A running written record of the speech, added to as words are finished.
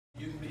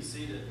be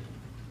seated.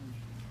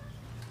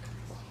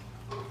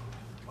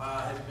 Wow,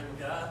 have you been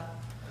God?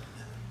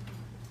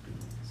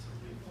 So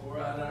we pour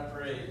out our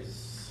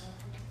praise.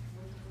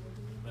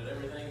 Let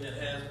everything that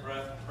has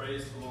breath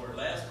praise the Lord.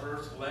 Last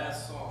verse,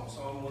 last psalm,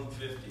 Psalm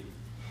 150.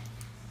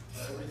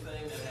 Let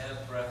everything that has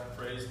breath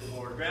praise the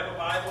Lord. Grab a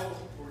Bible.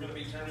 We're going to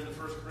be turning to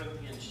 1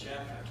 Corinthians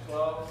chapter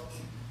 12.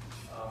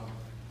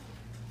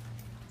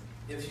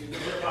 If you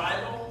need a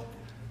Bible,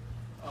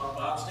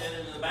 Bob's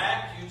standing in the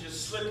back. You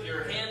just slip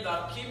your hand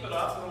up, keep it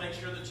up. We'll make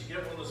sure that you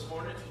get one this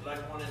morning if you'd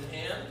like one in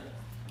hand.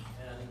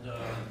 And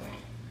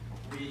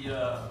we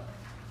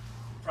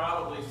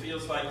probably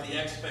feels like the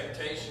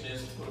expectation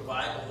is to put a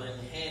Bible in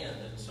hand.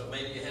 And so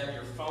maybe you have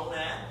your phone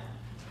app.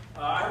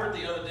 I heard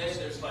the other day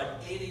there's like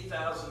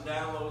 80,000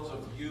 downloads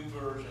of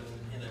YouVersion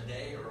in a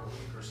day or a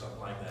week or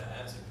something like that.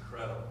 That's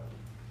incredible.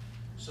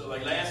 So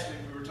like last week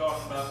we were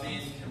talking about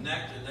being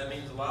connected. That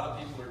means a lot of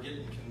people are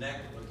getting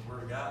connected with the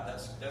Word of God.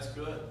 That's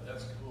good.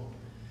 That's cool.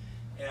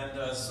 And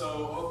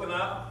so open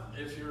up.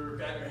 If you've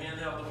got your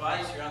handheld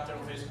device, you're out there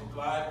on Facebook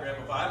Live, grab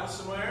a Bible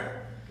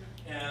somewhere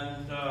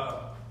and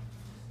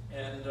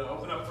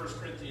open up 1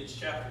 Corinthians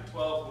chapter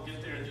 12. We'll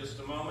get there in just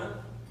a moment.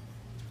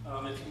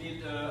 If you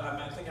need,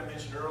 I think I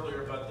mentioned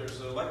earlier, but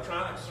there's an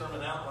electronic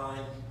sermon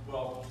outline.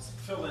 Well,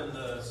 fill in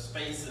the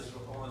spaces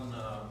on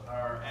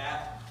our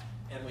app.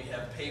 And we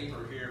have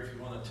paper here if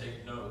you want to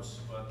take notes.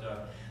 But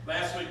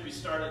last week we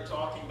started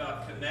talking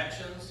about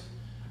connections.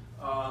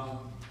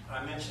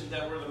 I mentioned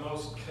that we're the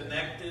most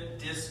connected,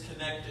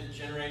 disconnected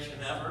generation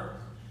ever.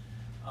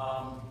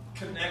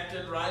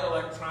 Connected, right,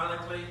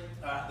 electronically.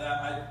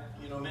 I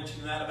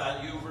mentioned that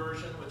about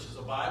YouVersion, which is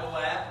a Bible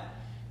app.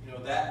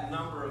 That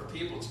number of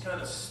people, it's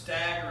kind of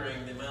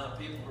staggering the amount of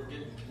people who are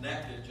getting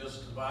connected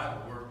just to the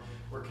Bible.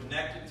 We're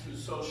connected through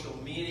social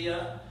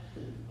media.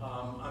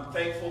 I'm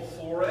thankful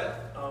for it.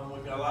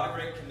 We've got a lot of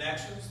great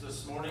connections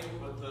this morning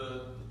with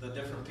the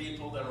different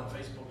people that are on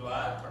Facebook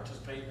Live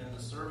participating in the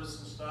service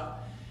and stuff.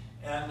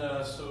 And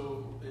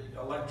so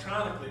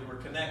electronically we're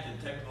connected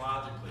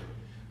technologically.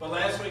 But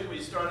last week we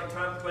started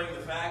contemplating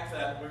the fact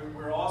that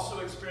we're also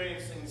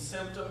experiencing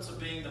symptoms of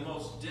being the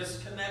most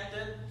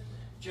disconnected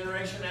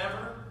generation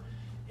ever.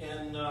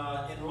 In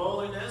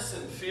loneliness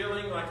and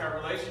feeling like our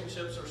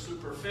relationships are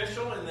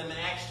superficial and then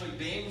actually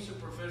being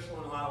superficial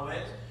in a lot of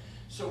ways.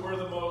 So we're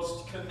the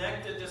most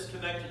connected,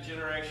 disconnected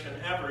generation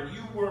ever.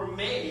 You were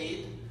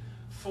made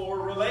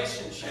for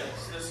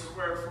relationships. This is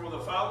where, for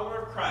the follower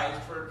of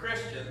Christ, for a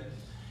Christian,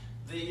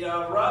 the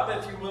rub,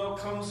 if you will,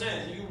 comes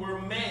in. You were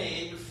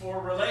made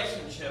for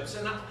relationships.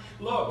 And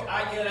look,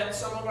 I get it.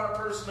 Some of our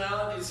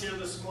personalities here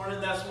this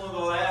morning, that's one of the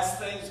last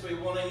things we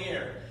want to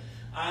hear.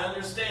 I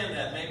understand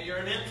that. Maybe you're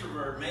an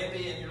introvert,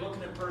 and you're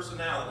looking at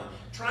personality.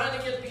 Trying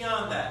to get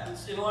beyond that.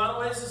 In a lot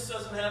of ways, this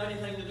doesn't have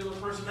anything to do with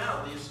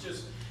personality. It's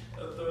just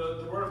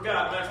the Word of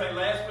God. Matter of fact,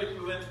 last week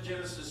we went to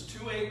Genesis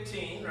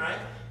 2:18, right?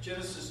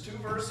 Genesis 2,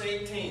 verse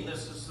 18.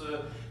 This is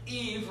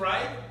Eve,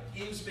 right?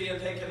 Eve's being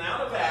taken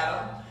out of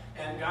Adam,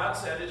 and God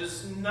said, it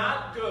is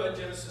not good,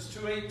 Genesis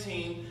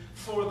 2:18,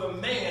 for the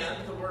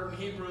man, the word in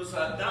Hebrew is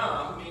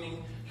Adam,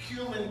 meaning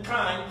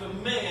humankind, the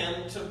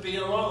man to be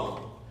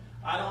alone.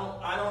 I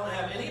don't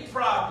have any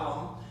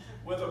problem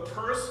with a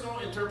personal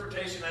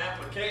interpretation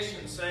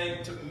application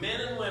saying to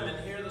men and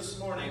women here this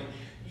morning,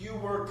 you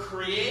were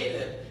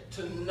created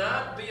to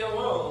not be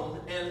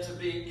alone and to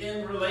be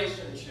in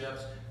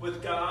relationships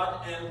with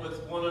God and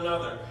with one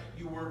another.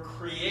 You were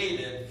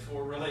created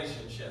for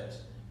relationships.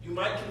 You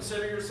might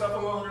consider yourself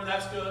a loner.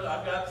 That's good.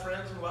 I've got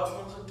friends and loved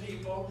ones and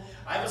people.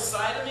 I have a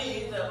side of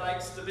me that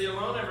likes to be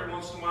alone every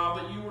once in a while,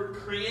 but you were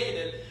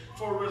created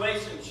for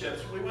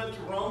relationships. We went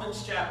to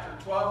Romans chapter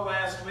 12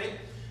 last week.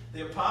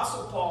 The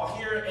Apostle Paul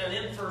here and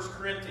in 1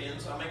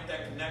 Corinthians, I'll make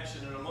that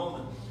connection in a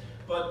moment,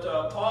 but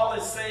Paul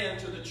is saying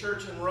to the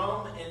church in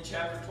Rome in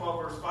chapter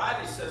 12 verse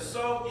 5, he says,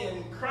 so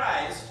in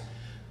Christ,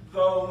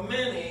 though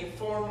many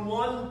form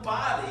one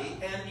body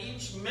and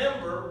each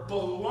member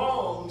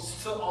belongs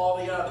to all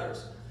the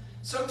others.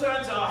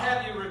 Sometimes I'll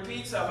have you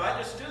repeat stuff. I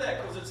just do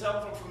that because it's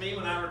helpful for me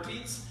when I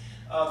repeat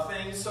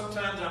things.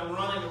 Sometimes I'm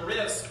running a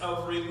risk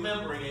of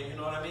remembering it, you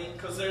know what I mean?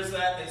 Because there's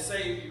that, they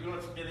say you're going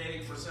to forget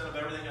 80% of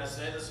everything I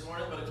say this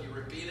morning, but if you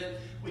repeat it,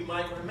 we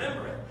might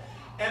remember it.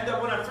 And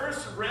when I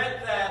first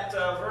read that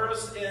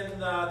verse in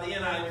the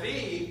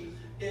NIV,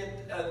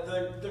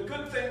 the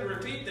good thing to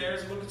repeat there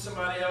is look at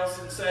somebody else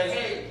and say,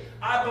 hey,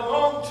 I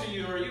belong to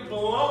you, or you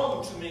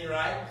belong to me,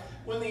 right?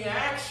 When the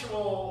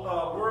actual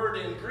word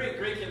in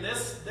Greek in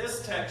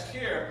this text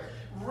here,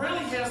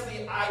 really has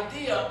the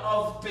idea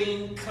of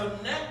being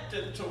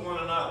connected to one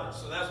another.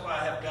 So that's why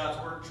I have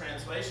God's Word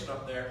translation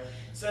up there.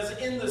 It says,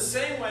 in the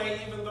same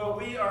way, even though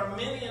we are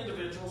many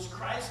individuals,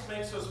 Christ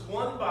makes us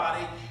one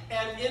body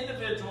and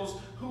individuals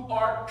who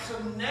are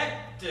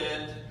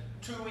connected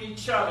to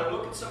each other.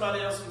 Look at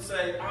somebody else and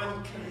say,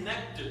 I'm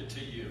connected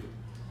to you.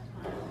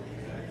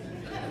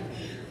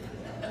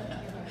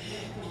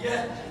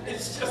 Yeah,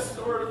 it's just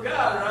the Word of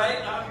God, right?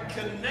 I'm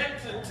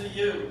connected to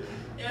you.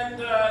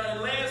 And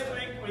last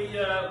week we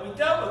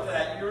dealt with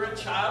that. You're a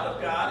child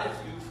of God if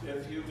you've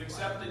you've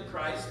accepted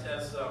Christ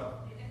as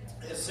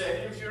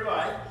Savior of your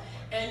life,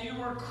 and you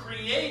were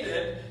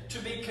created to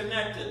be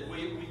connected.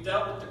 We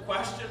dealt with the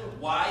question,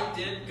 why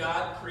did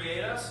God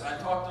create us? I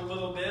talked a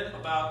little bit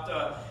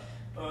about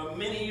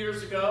many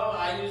years ago,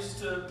 I used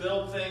to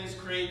build things,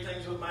 create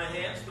things with my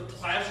hands, the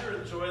pleasure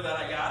and joy that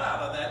I got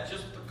out of that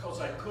just because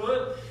I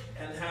could,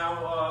 and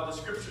how the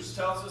scriptures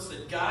tells us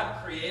that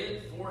God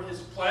created for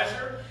his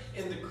pleasure.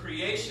 In the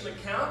creation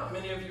account,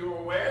 many of you are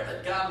aware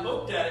that God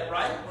looked at it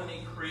right when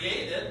he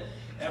created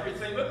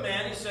everything but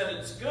man. He said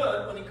it's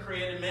good. When he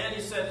created man,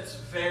 he said it's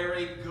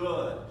very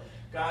good.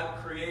 God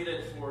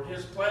created for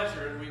his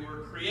pleasure, and we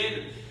were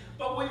created.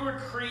 But we were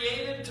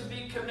created to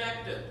be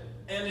connected.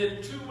 And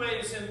in two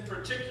ways in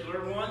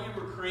particular. One, you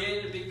were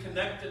created to be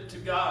connected to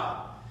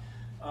God.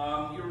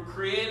 You were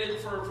created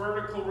for a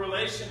vertical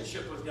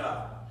relationship with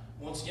God.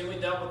 Once again, we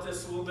dealt with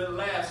this a little bit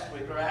last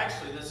week, or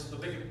actually this is the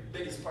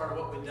biggest part of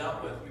what we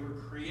dealt with. You were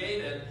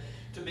created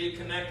to be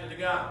connected to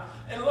God.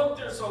 And look,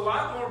 there's a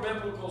lot more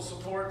biblical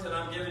support than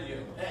I'm giving you.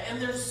 And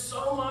there's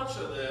so much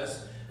of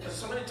this.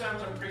 So many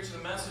times I'm preaching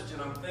a message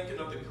and I'm thinking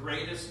of the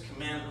greatest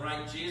commandment,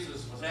 right?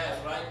 Jesus was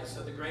asked, right? He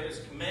said the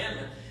greatest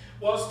commandment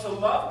was to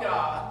love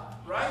God,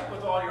 right?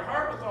 With all your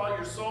heart, with all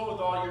your soul,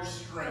 with all your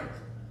strength.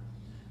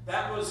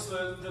 That was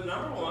the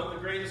number one, the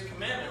greatest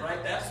commandment,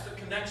 right? That's the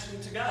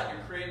connection to God.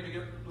 You're created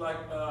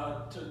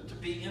to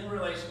be in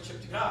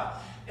relationship to God.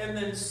 And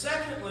then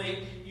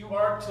secondly, you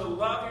are to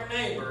love your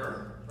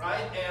neighbor,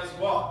 right? As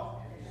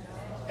what?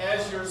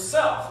 As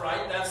yourself,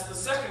 right? That's the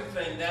second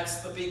thing.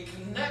 That's to be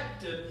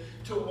connected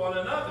to one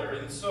another.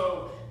 And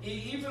so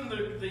even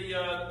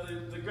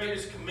the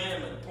greatest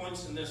commandment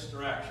points in this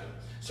direction.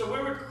 So we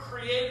were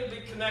created to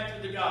be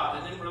connected to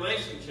God and in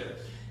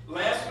relationship.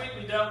 Last week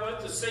we dealt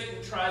with that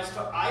Satan tries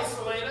to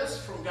isolate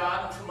us from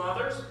God and from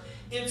others.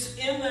 It's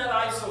in that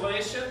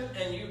isolation,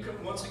 and you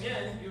can, once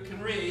again, you can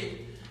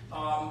read.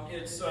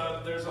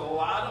 There's a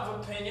lot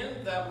of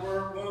opinion that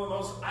we're one of the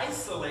most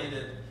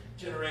isolated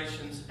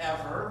generations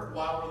ever,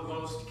 while we're the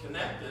most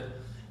connected.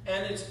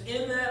 And it's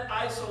in that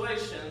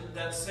isolation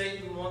that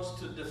Satan wants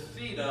to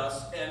defeat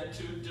us and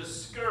to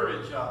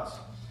discourage us.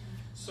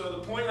 So the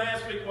point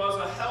last week was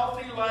a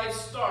healthy life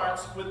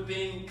starts with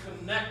being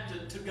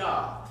connected to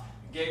God.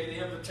 I gave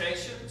the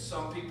invitation.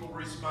 Some people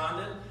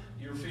responded.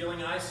 You're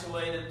feeling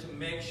isolated, to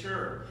make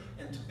sure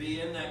and to be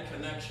in that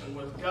connection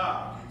with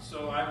God.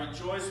 So I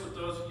rejoice with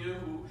those of you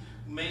who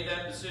made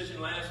that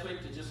decision last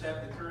week to just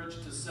have the courage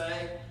to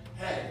say,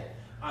 hey,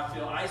 I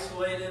feel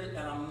isolated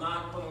and I'm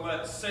not going to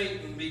let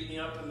Satan beat me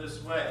up in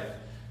this way.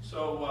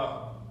 So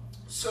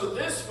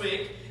this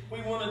week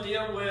we want to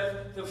deal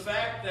with the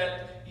fact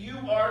that you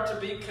are to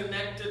be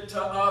connected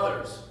to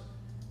others.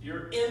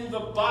 You're in the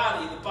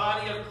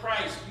body of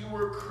Christ. You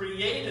were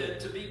created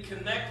to be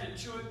connected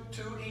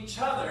to each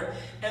other.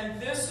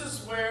 And this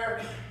is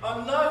where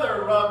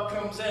another rub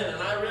comes in.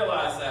 And I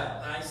realized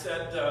that. And I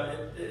said,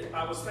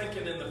 I was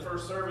thinking in the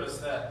first service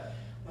that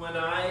when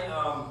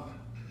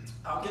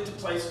I'll get to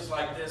places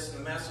like this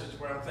in the message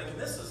where I'm thinking,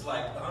 this is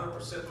like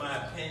 100%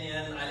 my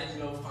opinion. I didn't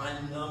go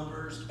find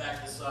numbers to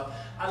back this up.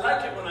 I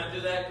like it when I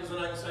do that because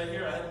then I can say,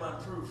 here, I have my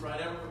proof,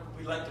 right?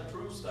 We like to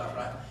prove stuff,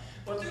 right?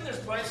 But then there's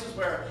places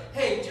where,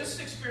 hey,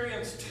 just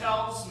experience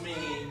tells me,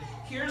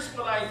 here's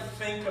what I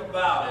think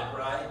about it,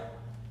 right?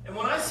 And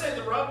when I say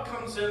the rub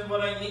comes in,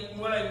 what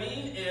I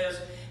mean is,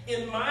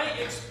 in my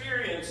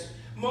experience,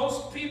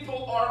 most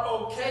people are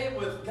okay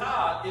with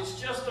God. It's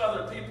just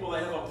other people they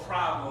have a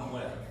problem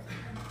with.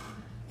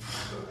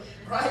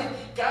 Right?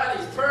 God,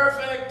 he's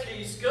perfect,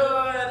 he's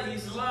good,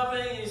 he's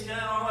loving, he's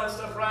got all that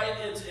stuff, right?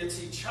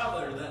 It's each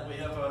other that we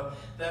have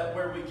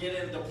where we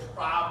get into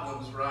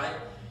problems, right?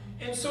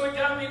 And so it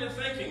got me to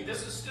thinking,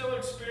 this is still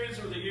experience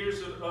over the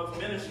years of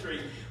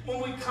ministry.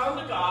 When we come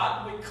to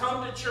God, we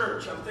come to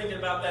church. I'm thinking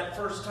about that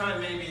first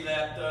time maybe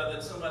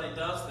that somebody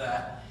does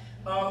that.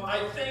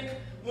 I think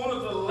one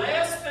of the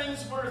last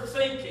things we're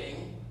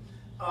thinking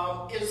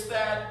is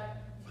that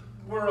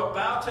we're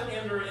about to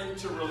enter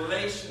into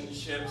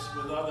relationships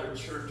with other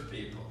church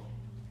people.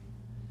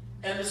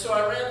 And so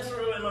I ran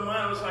through in my mind,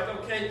 I was like,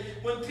 okay,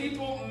 when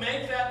people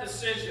make that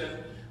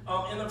decision,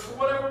 and for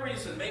whatever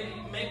reason,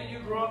 maybe you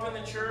grew up in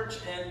the church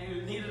and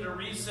you needed a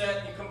reset,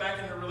 and you come back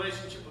into a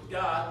relationship with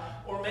God,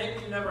 or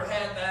maybe you never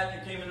had that,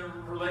 you came into a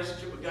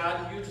relationship with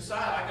God, and you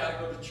decide, I got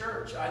to go to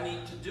church, I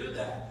need to do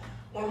that.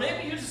 Or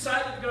maybe you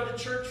decided to go to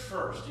church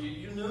first.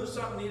 You knew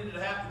something needed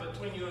to happen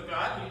between you and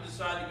God, and you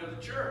decided to go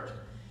to church.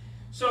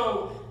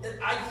 So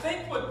I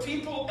think what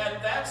people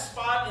at that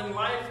spot in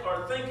life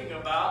are thinking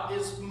about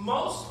is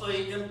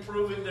mostly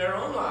improving their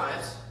own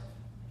lives,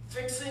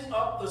 fixing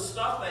up the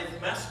stuff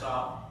they've messed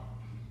up,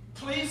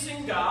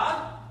 pleasing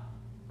God,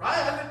 right?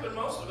 I think when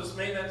most of us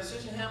made that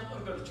decision, hey, I'm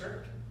going to go to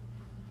church.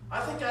 I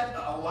think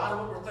a lot of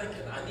what we're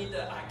thinking, I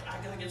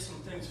got to get some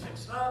things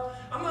fixed up.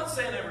 I'm not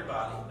saying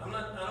everybody. I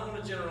don't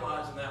want to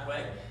generalize in that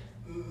way.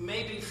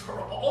 maybe for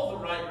all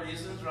the right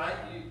reasons, right?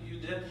 You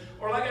did.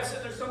 Or like I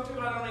said, there's some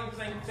people I don't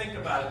even think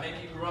about it.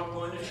 Maybe you grew up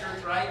going to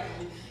church, right?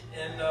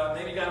 And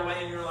maybe got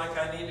away and you're like,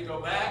 I need to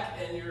go back.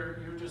 And you're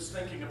just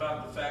thinking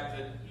about the fact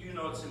that you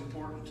know it's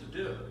important to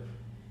do.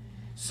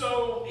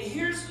 So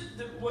here's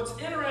what's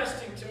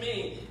interesting to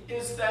me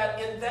is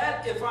that in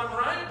that, if I'm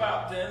right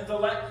about then, the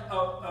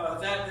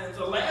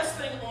last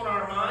thing on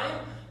our mind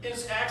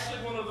is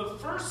actually one of the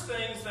first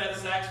things that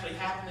is actually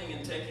happening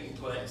and taking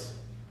place.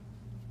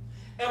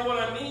 And what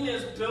I mean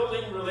is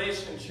building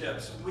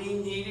relationships. We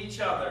need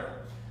each other.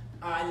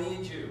 I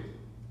need you.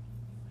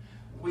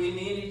 We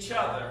need each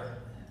other.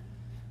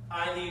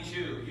 I need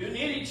you. You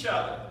need each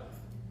other.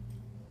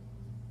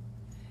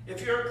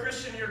 If you're a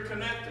Christian, you're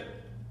connected.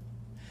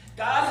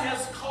 God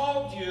has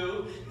called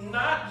you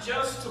not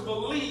just to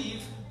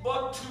believe,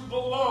 but to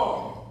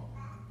belong.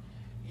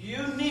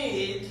 You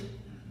need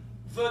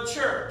the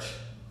church.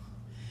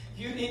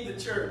 You need the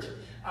church.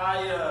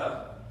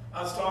 I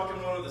was talking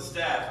to one of the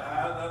staff.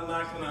 I'm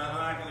not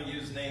gonna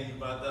use names,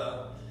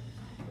 but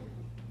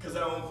because I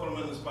don't want to put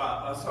them in the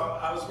spot. I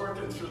was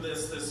working through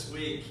this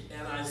week,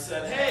 and I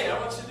said, "Hey, I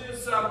want you to do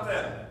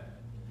something.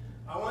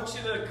 I want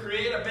you to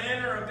create a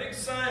banner, a big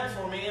sign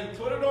for me, and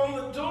put it on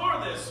the door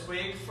this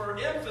week for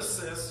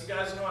emphasis." You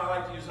guys know I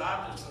like to use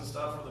objects and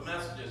stuff for the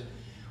messages.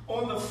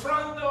 On the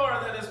front door,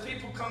 that as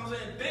people come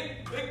in,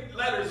 big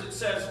letters, it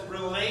says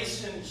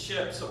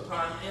relationships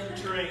upon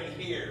entering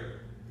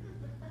here.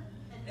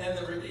 And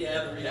the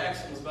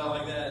reaction was about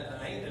like that.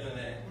 I ain't doing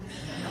that.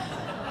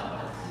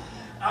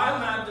 I'm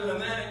not doing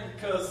that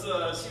because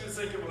she was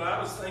thinking what I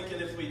was thinking.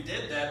 If we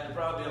did that, there'd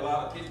probably be a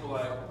lot of people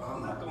like, well,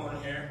 I'm not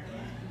going here.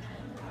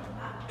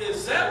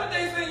 Is that what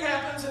they think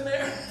happens in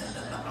there?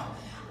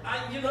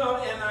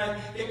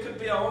 It could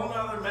be a whole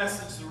other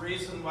message, the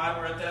reason why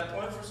we're at that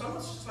point. For some,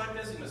 it's just like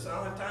busyness. I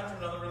don't have time for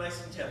another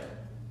relationship.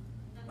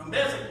 I'm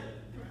busy.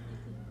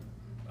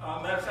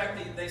 Matter of fact,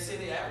 they say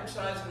the average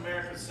size in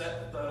America,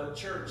 the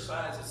church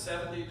size, is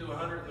 70 to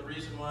 100, and the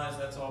reason why is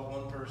that's all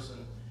one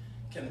person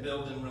can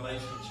build in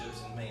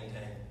relationships and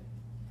maintain.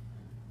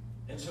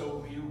 And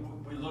so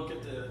we look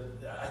at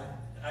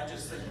I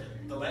just think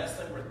the last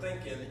thing we're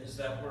thinking is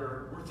that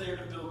we're there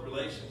to build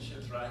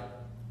relationships, right?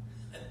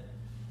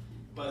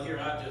 But here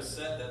I've just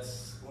said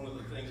that's one of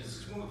the things.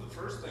 It's one of the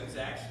first things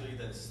actually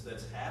that's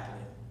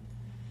happening.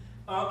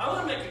 I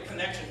want to make a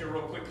connection here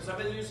real quick because I've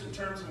been using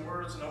terms and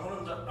words, and I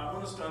want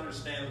us to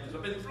understand because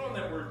I've been throwing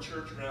that word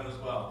church around as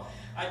well.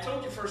 I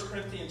told you 1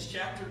 Corinthians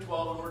chapter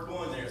 12, and we're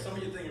going there. Some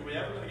of you think, are we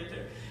ever going to get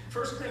there?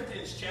 1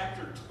 Corinthians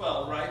chapter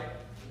 12, right?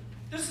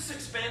 This is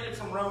expanded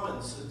from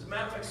Romans. As a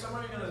matter of fact, some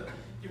of you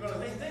you're going to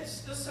think,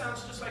 this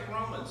sounds just like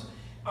Romans.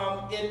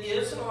 It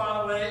is in a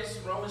lot of ways.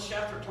 Romans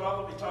chapter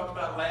 12 that we talked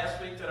about last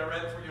week that I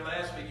read for you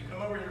last week. You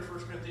come over here to 1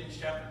 Corinthians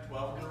chapter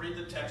 12. We're going to read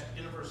the text,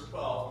 begin at verse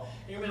 12.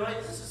 And you'll be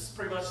like, this is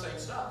pretty much the same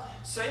stuff.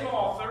 Same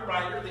author,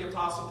 writer, the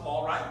Apostle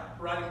Paul,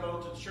 writing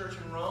both to the church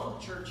in Rome,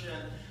 the church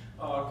in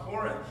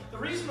Corinth. The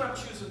reason I'm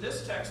choosing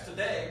this text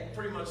today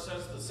pretty much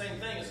says the same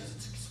thing, is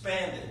it's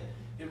expanded.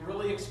 It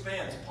really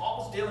expands.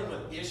 Paul's dealing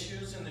with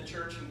issues in the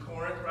church in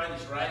Corinth, right?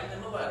 He's writing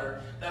them a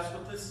letter. That's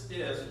what this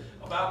is,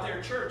 about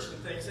their church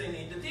and things they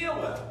need to deal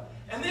with.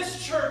 And this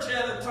church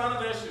had a ton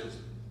of issues.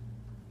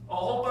 A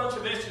whole bunch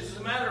of issues. As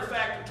a matter of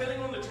fact,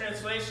 depending on the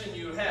translation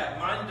you have,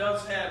 mine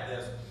does have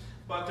this,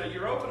 but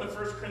you're open to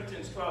 1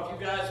 Corinthians 12.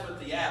 You guys with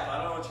the app,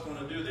 I don't know what you're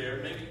going to do there.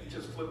 Maybe you can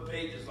just flip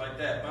pages like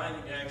that. Mine,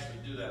 you can actually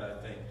do that, I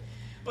think.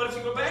 But if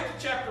you go back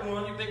to chapter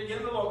 1, you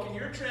begin to look, and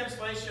your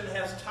translation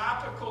has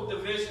topical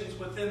divisions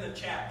within the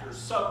chapters,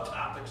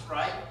 subtopics,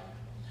 right?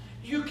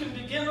 You can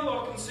begin to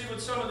look and see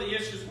what some of the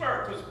issues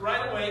were, because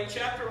right away,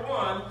 chapter 1,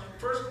 1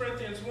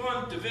 Corinthians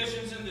 1,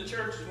 divisions in the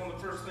church is one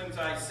of the first things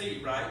I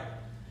see, right?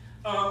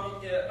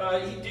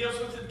 He deals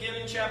with it again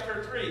in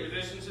chapter 3,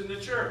 divisions in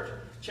the church.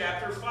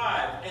 Chapter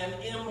 5, an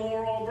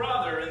immoral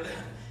brother,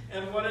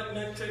 and what it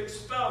meant to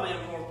expel the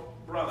immoral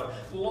brother.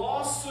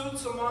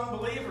 Lawsuits among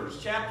believers,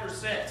 chapter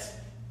 6.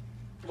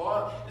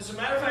 As a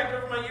matter of fact,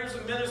 over my years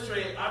of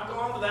ministry, I've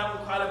gone to that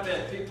one quite a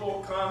bit.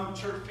 People come,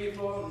 church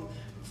people, and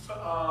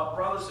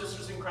brothers,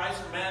 sisters in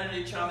Christ are mad at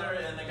each other,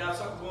 and they got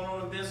something going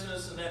on in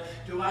business, and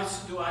do I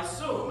sue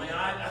them?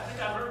 I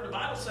think I've heard the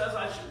Bible says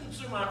I shouldn't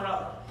sue my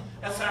brother.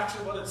 That's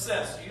actually what it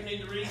says. You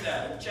need to read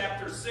that. In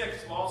chapter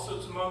 6,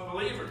 lawsuits among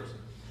believers.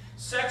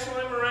 Sexual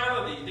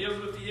immorality deals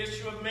with the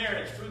issue of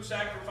marriage, food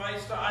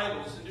sacrifice to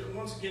idols. And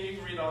once again, you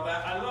can read all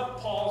that. I love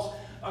Paul's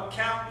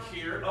account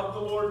here of the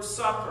Lord's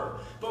Supper.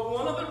 But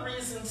one of the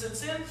reasons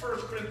it's in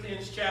 1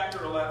 Corinthians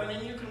chapter 11,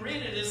 and you can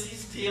read it, is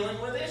he's dealing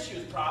with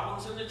issues,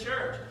 problems in the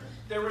church.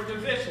 There were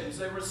divisions.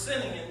 They were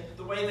sinning in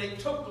the way they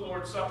took the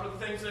Lord's Supper,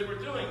 the things they were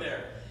doing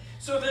there.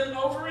 So then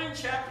over in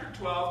chapter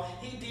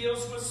 12, he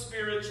deals with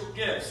spiritual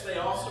gifts. They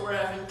also were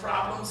having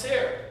problems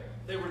here.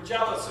 They were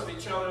jealous of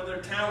each other,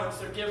 their talents,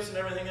 their gifts, and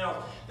everything else.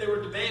 They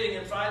were debating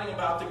and fighting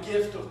about the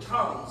gift of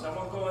tongues. I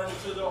won't go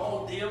into the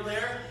whole deal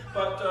there,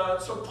 but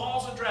so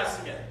Paul's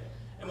addressing it.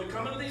 And we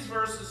come into these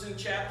verses in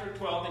chapter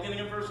 12, beginning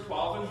of verse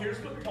 12, and here's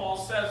what Paul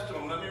says to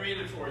them. Let me read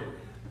it for you.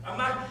 I'm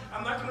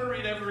not going to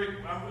read every,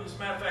 as a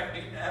matter of fact,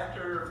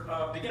 after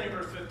beginning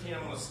verse 15,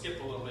 I'm going to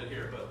skip a little bit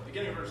here, but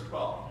beginning verse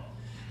 12.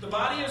 The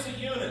body is a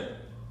unit,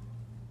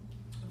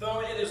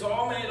 though it is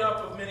all made up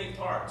of many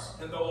parts,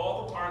 and though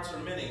all the parts are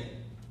many,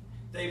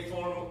 they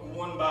form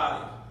one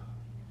body.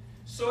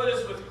 So it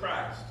is with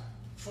Christ.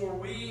 For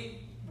we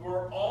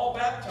were all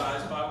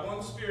baptized by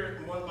one Spirit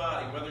and one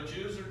body, whether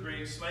Jews or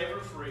Greeks, slave or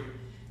free,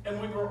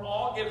 and we were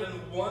all given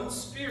one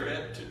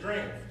Spirit to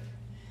drink.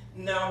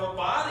 Now the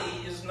body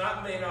is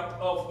not made up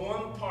of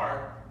one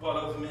part, but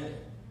of many.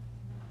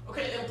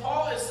 Okay, and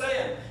Paul is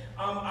saying,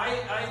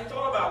 I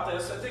thought about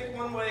this. I think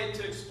one way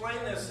to explain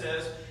this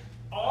is,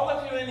 all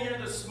of you in here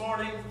this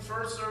morning,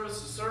 first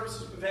service, the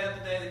services we've had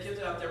today, the kids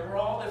out there, we're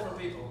all different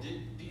people.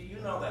 Do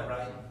you know that,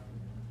 right?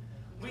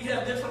 We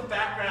have different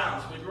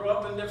backgrounds. We grew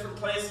up in different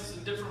places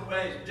in different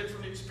ways,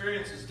 different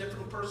experiences,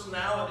 different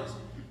personalities.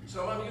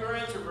 Some of you are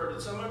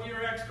introverted, some of you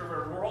are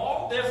extroverted. We're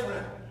all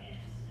different.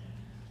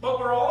 But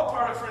we're all a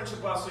part of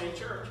Friendship Wesleyan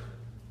Church.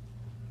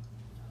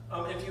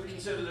 If you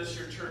consider this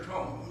your church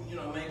home,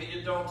 maybe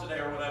you don't today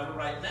or whatever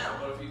right now,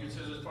 but if you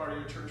consider this part of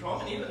your church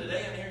home, and even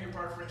today in here you're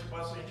part of Friendship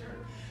Wesleyan Church.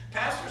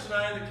 Pastors and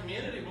I in the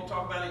community, we'll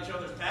talk about each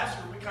other's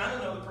pastors. We kind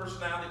of know the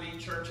personality of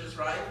each churches,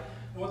 right?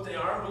 What they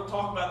are. We'll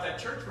talk about that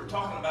church. We're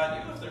talking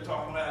about you if they're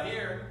talking about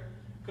here,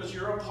 because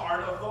you're a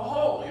part of the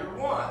whole. You're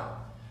one.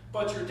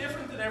 But you're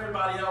different than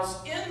everybody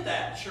else in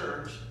that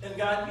church, and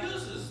God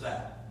uses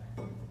that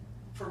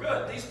for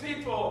good. These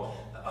people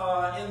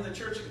in the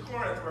church in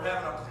Corinth were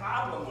having a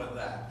problem with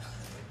that.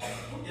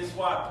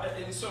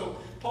 And so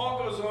Paul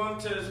goes on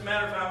to, as a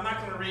matter of fact, I'm not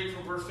going to read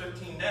from verse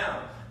 15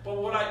 down, but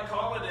what I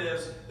call it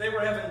is, they were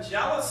having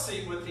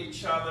jealousy with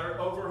each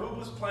other over who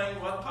was playing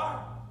what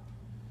part.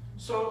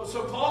 So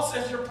Paul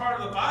says you're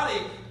part of the body.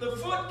 The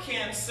foot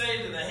can't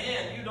say to the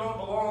hand, you don't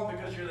belong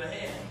because you're the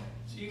hand.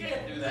 So you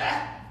can't do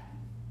that.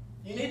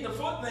 You need the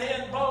foot and the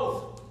hand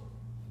both.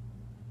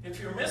 If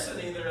you're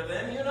missing either of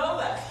them, you know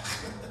that.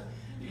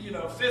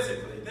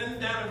 Physically. Then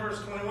down in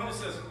verse 21 it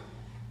says,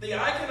 the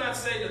eye cannot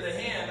say to the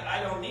hand,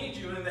 I don't need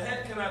you, and the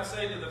head cannot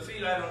say to the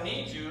feet, I don't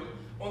need you.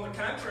 On the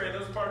contrary,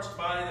 those parts of the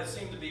body that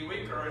seem to be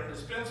weaker are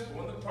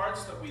indispensable, and the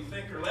parts that we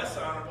think are less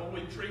honorable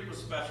we treat with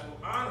special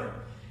honor.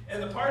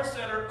 And the parts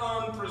that are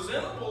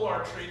unpresentable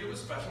are treated with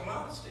special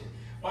modesty.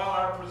 While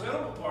our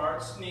presentable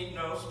parts need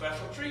no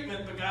special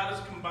treatment, but God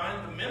has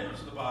combined the members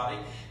of the body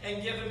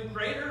and given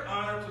greater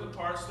honor to the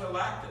parts that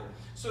lacked it,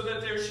 so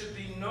that there should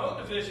be no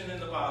division in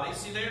the body.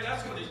 See,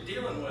 that's what he's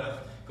dealing with,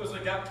 because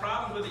they got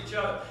problems with each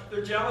other.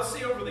 Their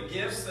jealousy over the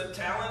gifts, the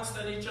talents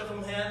that each of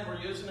them had were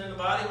using in the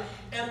body,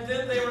 and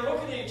then they were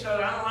looking at each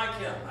other, I don't like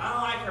him, I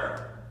don't like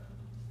her.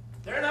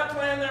 They're not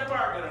playing their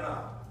part good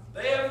enough.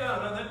 They haven't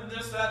done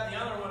this, that, and the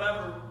other,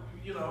 whatever.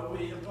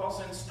 And Paul's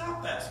saying,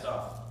 stop that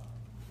stuff.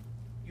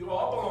 You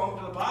all belong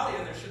to the body,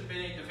 and there shouldn't be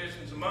any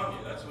divisions among you.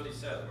 That's what he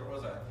said. Where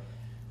was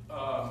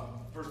I?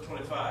 Verse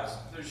 25.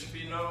 There should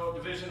be no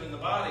division in the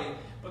body,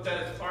 but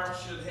that its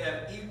parts should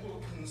have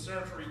equal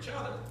concern for each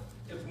other.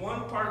 If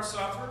one part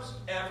suffers,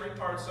 every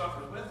part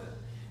suffers with it.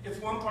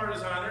 If one part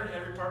is honored,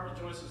 every part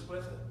rejoices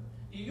with it.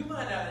 You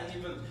might not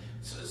even,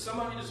 some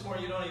of you this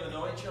morning, you don't even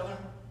know each other.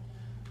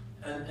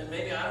 And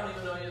maybe I don't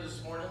even know you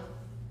this morning.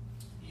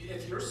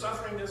 If you're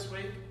suffering this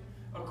week,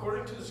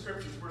 according to the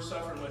scriptures, we're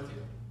suffering with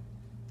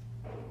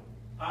you.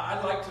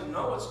 I'd like to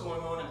know what's going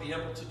on and be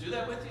able to do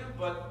that with you,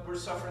 but we're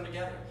suffering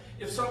together.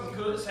 If something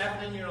good has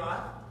happened in your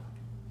life,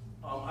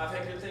 I've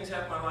had good things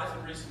happen in my life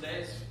in recent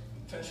days,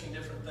 finishing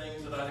different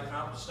things that I'd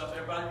accomplished, stuff.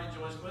 Everybody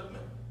rejoiced with me.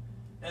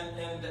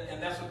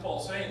 And that's what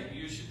Paul's saying.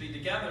 You should be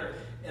together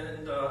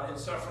in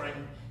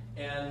suffering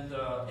and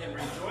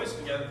rejoice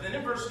together. Then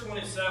in verse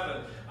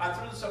 27, I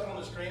threw this up on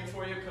the screen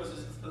for you because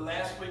the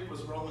last week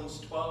was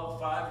Romans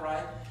 12:5,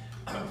 right?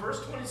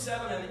 Verse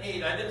 27 and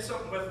 8, I did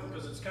something with them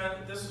because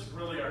this is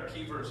really our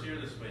key verse here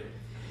this week.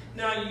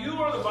 Now you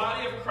are the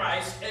body of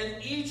Christ,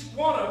 and each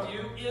one of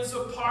you is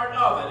a part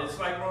of it. It's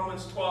like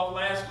Romans 12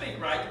 last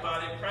week, right? The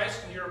body of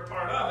Christ, and you're a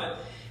part of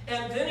it.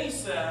 And then he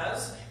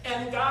says,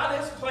 and God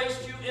has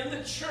placed you in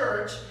the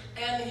church,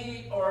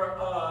 and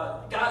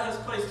God has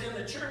placed in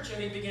the church,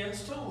 and he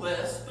begins to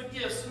list the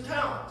gifts and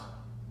talents.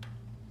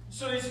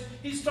 So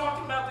he's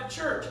talking about the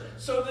church.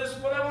 So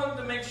what I wanted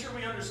to make sure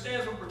we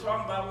understand is what we're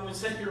talking about when we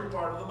say you're a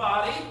part of the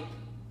body.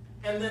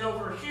 And then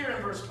over here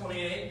in verse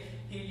 28,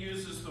 he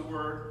uses the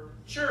word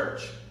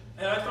church.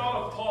 And I thought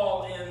of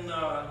Paul in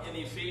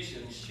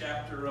Ephesians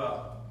chapter...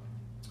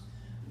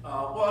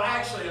 I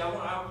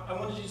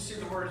wanted you to see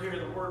the word here.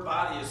 The word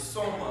body is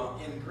soma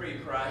in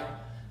Greek, right?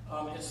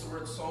 It's the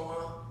word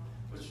soma,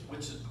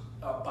 which is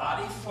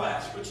body,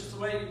 flesh, which is the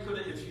way you could,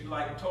 if you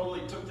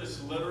totally took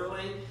this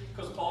literally,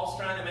 because Paul's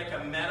trying to make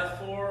a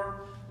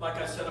metaphor, like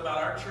I said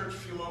about our church a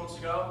few moments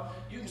ago.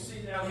 You can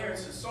see down here it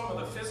says soma,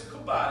 the physical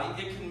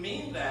body. It can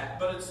mean that,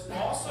 but it's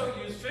also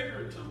used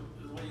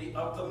figuratively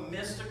of the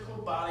mystical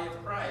body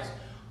of Christ,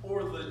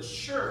 or the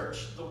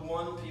church, the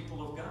one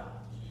people of God.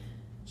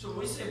 So when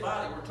we say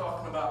body, we're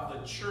talking about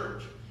the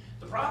church.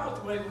 The problem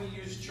with the way we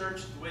use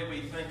church, the way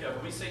we think of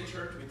it, we say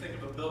church, we think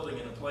of a building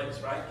and a place,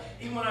 right?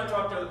 Even when I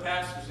talk to other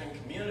pastors in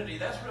community,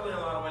 that's really in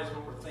a lot of ways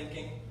what we're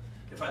thinking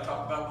if I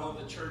talk about one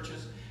of the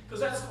churches, because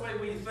that's the way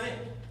we think.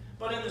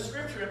 But in the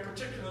Scripture, in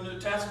particular the New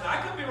Testament,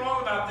 I could be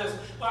wrong about this,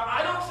 but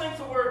I don't think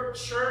the word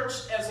church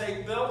as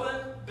a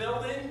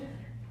building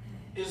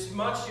is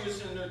much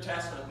used in the New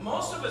Testament.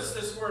 Most of it's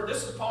this word.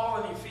 This is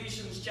Paul in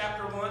Ephesians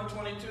chapter 1,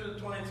 22 to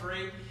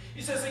 23.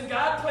 He says, and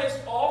God placed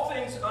all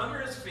things under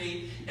his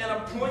feet and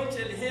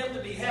appointed him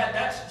to be head.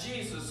 That's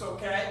Jesus,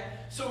 okay?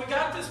 So we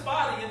got this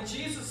body, and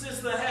Jesus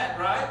is the head,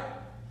 right?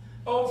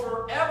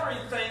 Over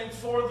everything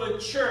for the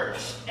church.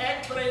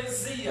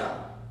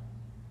 Ecclesia.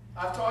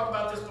 I've talked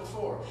about this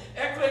before.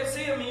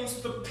 Ecclesia means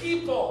the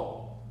people.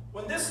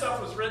 When this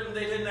stuff was written,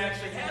 they didn't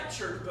actually have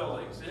church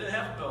buildings. They didn't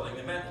have a building.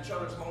 They met in each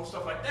other's homes,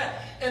 stuff like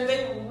that. And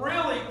they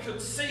really could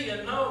see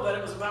and know that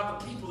it was about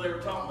the people they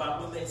were talking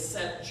about when they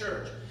said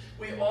church.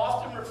 We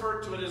often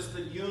refer to it as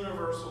the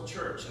universal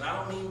church. And I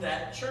don't mean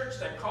that church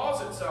that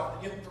calls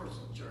itself the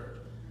universal church.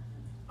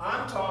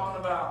 I'm talking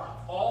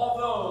about all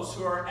those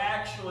who are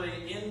actually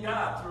in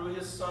God through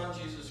his Son,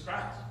 Jesus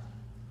Christ.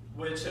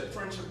 Which at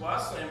Friendship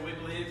Wesleyan, we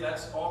believe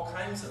that's all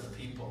kinds of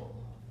people,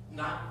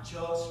 not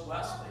just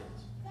Wesleyans.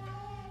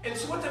 And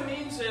so what that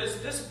means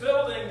is this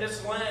building,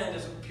 this land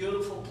is a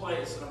beautiful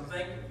place. And I'm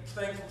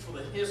thankful for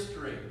the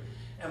history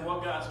and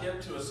what God's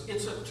given to us.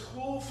 It's a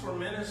tool for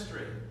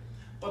ministry.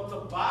 But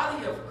the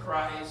body of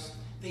Christ,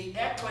 the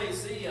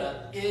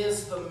ecclesia,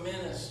 is the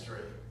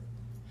ministry.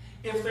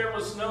 If there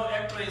was no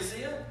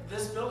ecclesia,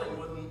 this building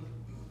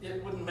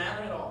wouldn't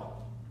matter at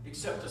all,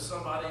 except to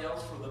somebody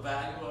else for the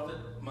value of it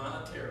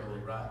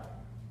monetarily, right?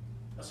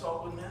 That's all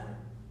it would matter.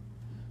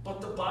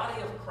 But the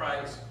body of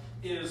Christ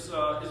is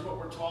what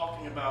we're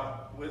talking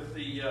about with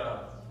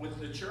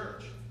the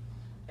church,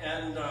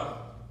 and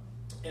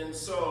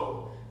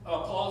so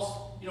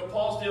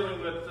Paul's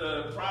dealing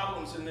with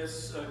problems in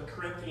this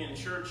Corinthian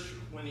church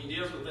when he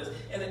deals with this,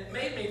 and it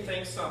made me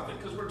think something,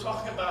 because we're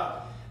talking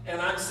about,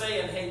 and I'm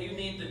saying, hey, you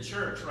need the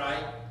church,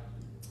 right?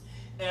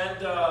 And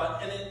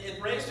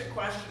it raised a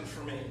question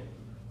for me,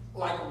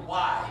 like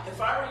why?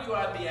 If I were you,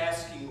 I'd be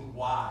asking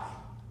why.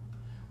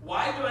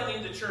 Why do I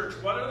need the church?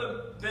 What are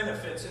the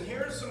benefits? And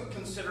here are some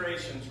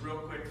considerations real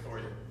quick for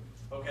you,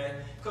 okay?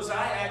 Because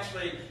I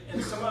actually,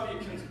 and some of you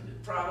can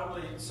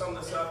probably sum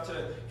this up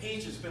to,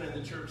 he's just been in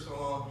the church so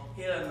long,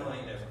 he doesn't know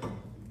any different.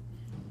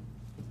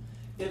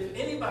 If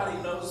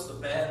anybody knows the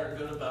bad or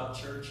good about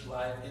church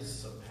life,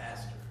 it's a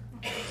pastor.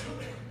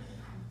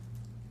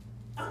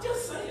 I'm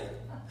just saying.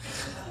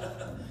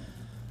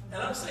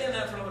 And I'm saying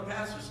that for other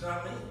pastors,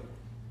 not me.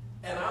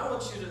 And I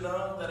want you to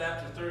know that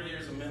after 30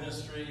 years of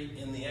ministry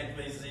in the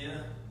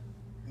ecclesia,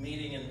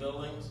 meeting in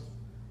buildings,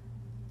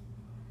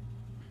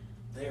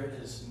 there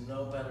is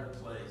no better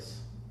place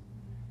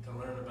to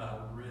learn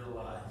about real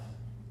life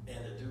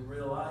and to do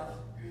real life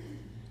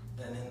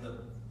than in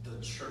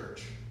the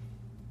church,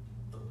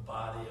 the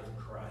body of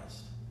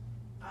Christ.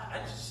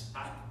 I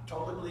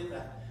totally believe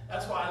that.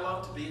 That's why I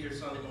love to be here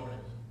Sunday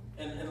mornings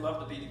and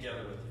love to be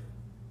together with you.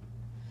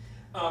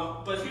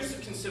 But here's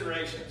the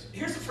considerations.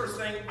 Here's the first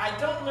thing. I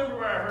don't remember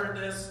where I heard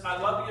this.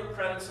 I'd love to give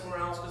credit somewhere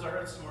else because I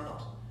heard it somewhere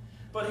else.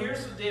 But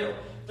here's the deal.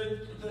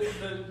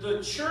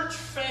 The church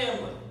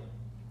family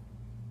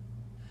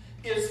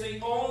is the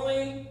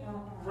only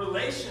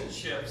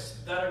relationships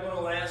that are going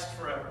to last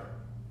forever.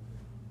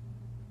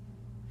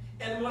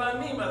 And what I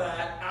mean by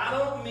that, I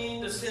don't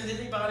mean to send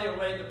anybody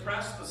away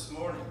depressed this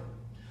morning.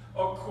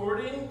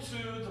 According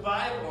to the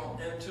Bible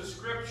and to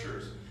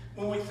Scriptures,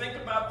 when we think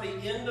about the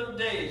end of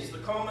days, the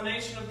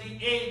culmination of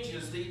the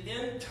ages, the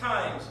end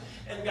times,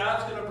 and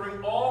God's going to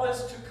bring all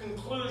this to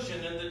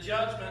conclusion and the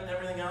judgment and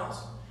everything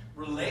else,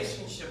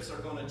 relationships are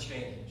going to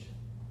change.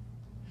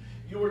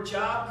 Your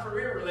job,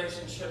 career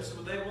relationships,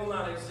 they will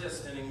not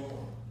exist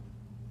anymore.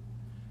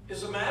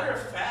 As a matter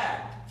of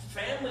fact,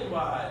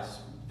 family-wise,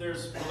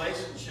 there's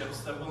relationships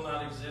that will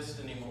not exist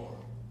anymore.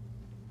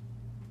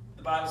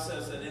 The Bible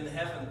says that in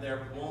heaven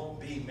there won't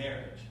be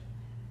marriage.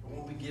 There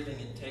won't be giving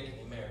and taking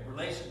in marriage.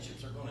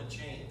 Relationships are going to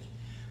change.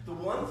 The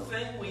one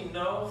thing we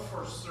know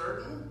for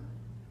certain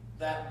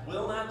that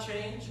will not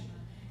change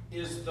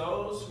is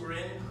those who are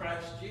in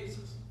Christ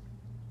Jesus.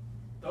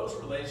 Those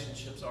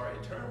relationships are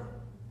eternal.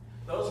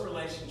 Those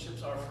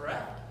relationships are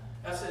forever.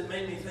 That's it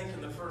made me think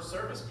in the first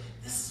service.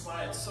 This is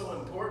why it's so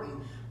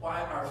important,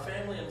 why our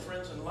family and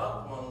friends and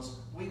loved ones,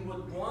 we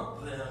would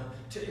want them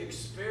to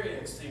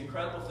experience the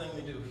incredible thing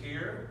we do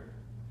here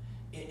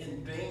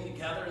in being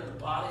together in the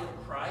body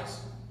of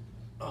Christ,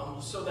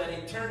 so that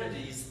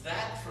eternity is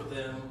that for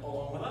them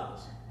along with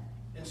us.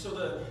 And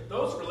so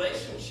those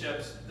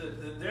relationships,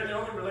 they're the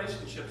only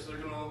relationships that are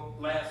going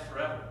to last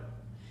forever.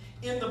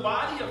 In the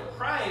body of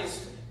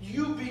Christ,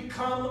 you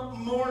become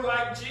more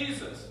like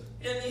Jesus.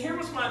 And here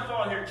was my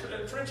thought here.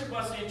 Friendship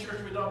Wesleyan Church,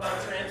 we talk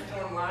about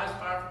transform lives,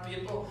 powerful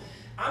people.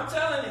 I'm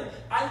telling you,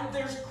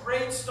 there's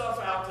great stuff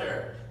out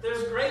there.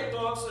 There's great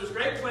books. There's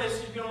great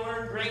places you're going to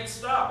learn great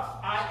stuff.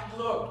 I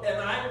look and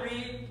I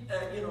read,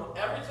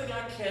 everything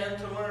I can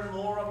to learn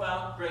more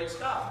about great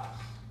stuff.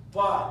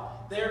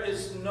 But there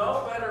is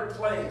no better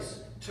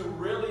place to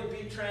really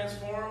be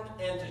transformed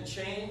and to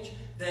change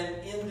than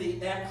in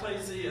the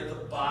ecclesia, the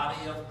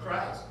body of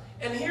Christ.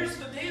 And here's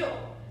the deal.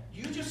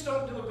 You just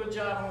don't do a good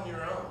job on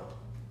your own.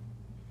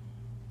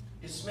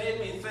 It's made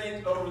me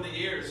think over the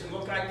years, and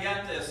look, I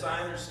get this,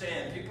 I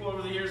understand. People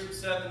over the years have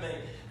said to me,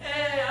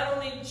 hey, I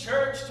don't need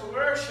church to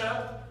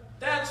worship.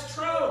 That's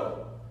true.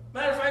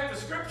 Matter of fact, the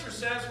scripture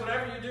says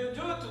whatever you do,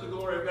 do it to the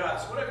glory of God.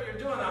 So whatever you're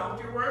doing, I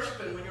hope you're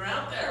worshiping when you're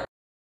out there.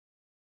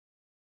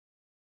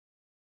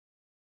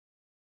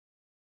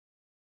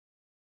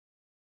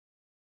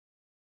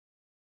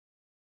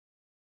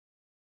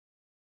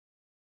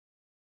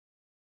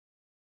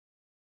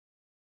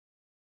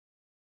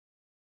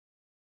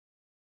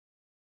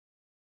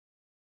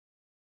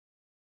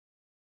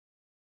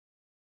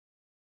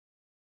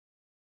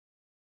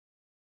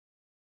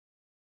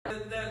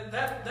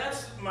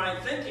 That's my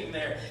thinking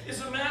there.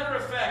 As a matter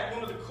of fact,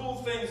 one of the cool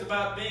things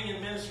about being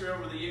in ministry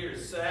over the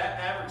years,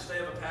 average stay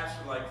of a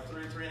pastor like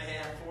 3.5,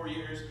 4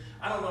 years.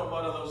 I don't know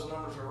what of those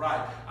numbers are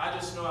right. I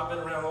just know I've been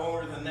around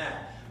longer than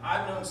that.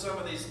 I've known some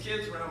of these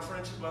kids around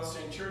Friendship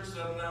Wesleyan Church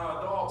that are now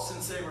adults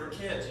since they were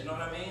kids. You know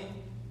what I mean?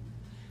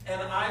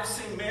 And I've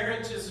seen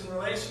marriages and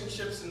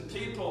relationships and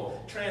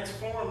people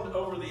transformed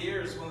over the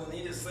years. One of the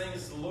neatest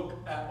things is to look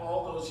at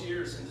all those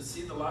years and to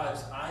see the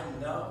lives I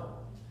know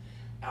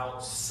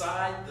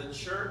outside the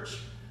church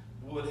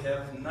would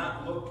have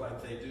not looked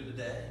like they do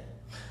today.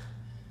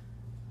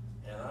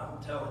 And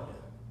I'm telling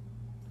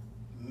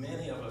you,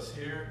 many of us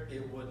here,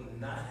 it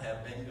would not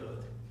have been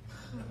good.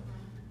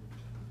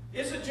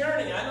 It's a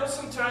journey. I know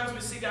sometimes we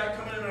see God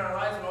coming in our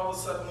life and all of a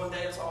sudden one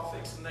day it's all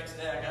fixed, the next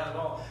day I got it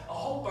all. A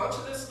whole bunch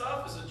of this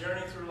stuff is a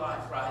journey through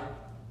life, right?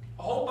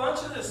 A whole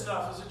bunch of this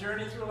stuff is a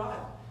journey through life.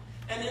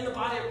 And in the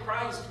body of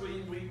Christ,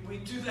 we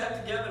do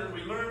that together, and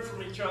we learn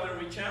from each other,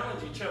 and we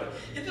challenge each other.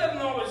 It doesn't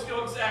always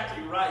go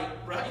exactly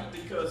right?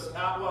 Because,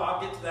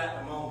 I'll get to that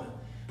in a moment.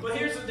 But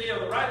here's the deal.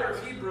 The writer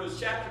of Hebrews,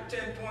 chapter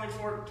 10,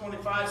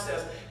 24-25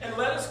 says, and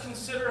let us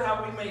consider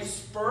how we may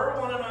spur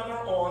one another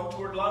on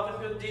toward love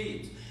and good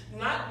deeds,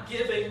 not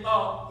giving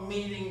up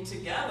meeting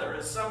together,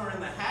 as some are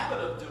in the habit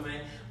of doing,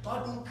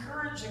 but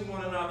encouraging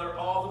one another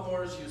all the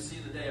more as you see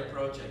the day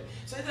approaching.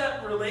 See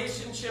that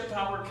relationship,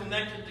 how we're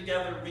connected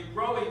together. We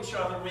grow each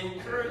other. We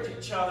encourage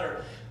each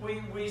other.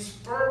 We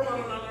spur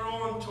one another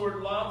on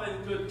toward love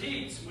and good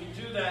deeds. We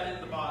do that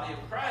in the body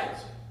of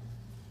Christ.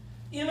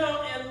 You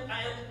know, and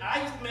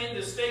I made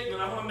this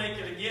statement. I want to make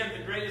it again.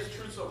 The greatest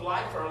truths of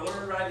life are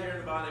learned right here in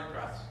the body of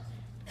Christ.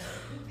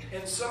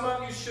 And some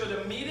of you should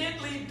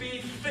immediately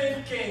be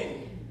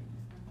thinking,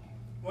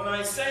 when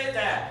I say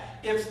that,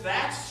 if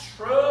that's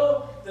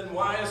true, then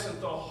why isn't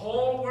the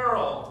whole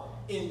world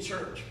in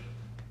church?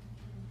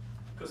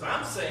 Because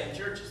I'm saying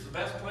church is the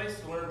best place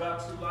to learn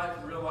about true life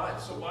and real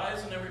life. So why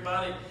isn't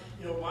everybody,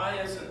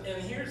 why isn't,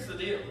 and here's the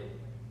deal,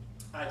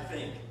 I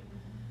think,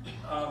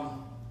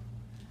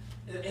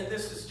 and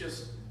this is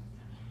just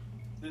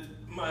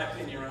my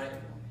opinion, right?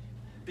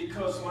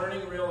 Because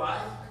learning real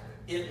life,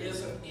 it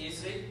isn't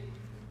easy,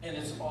 and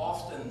it's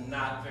often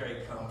not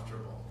very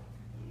comfortable.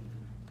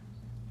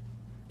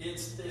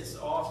 It's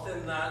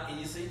often not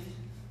easy,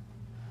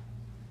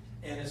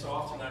 and it's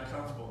often not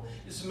comfortable.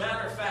 As a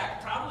matter of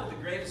fact, probably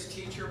the greatest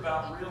teacher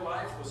about real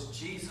life was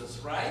Jesus,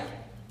 right?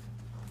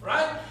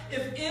 Right?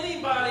 If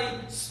anybody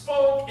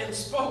spoke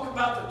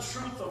about the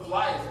truth of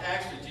life,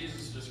 actually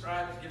Jesus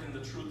described as giving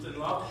the truth in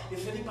love.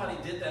 If anybody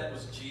did that, it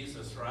was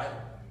Jesus, right?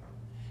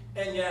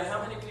 And yet,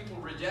 how many people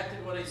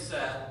rejected what he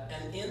said?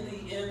 And in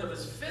the end of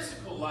his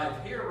physical life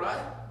here,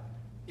 right?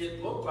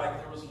 It looked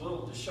like there was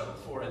little to show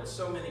for it.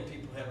 So many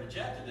people have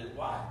rejected it.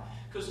 Why?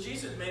 Because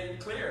Jesus made it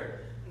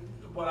clear.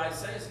 What I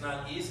say is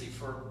not easy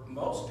for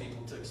most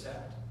people to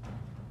accept.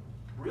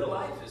 Real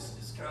life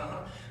is kind of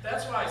hard.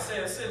 That's why I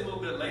say a little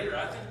bit later,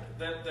 I think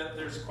that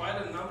there's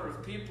quite a number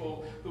of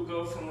people who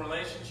go from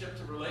relationship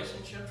to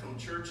relationship, from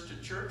church to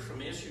church,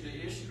 from issue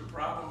to issue, to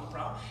problem to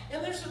problem.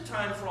 And there's a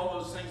time for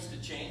all those things to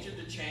change and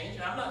to change.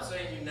 I'm not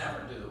saying you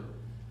never do.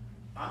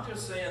 I'm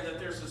just saying that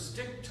there's a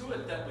stick to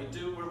it that we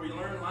do where we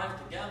learn life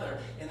together,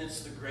 and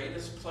it's the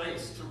greatest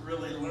place to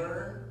really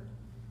learn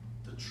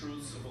the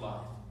truths of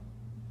life.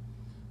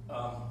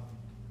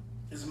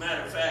 As a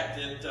matter of fact,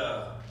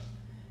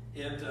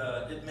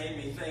 it made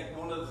me think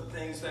one of the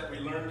things that we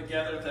learn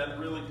together that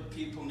really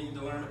people need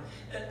to learn.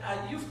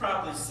 And you've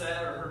probably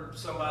said or heard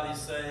somebody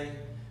say,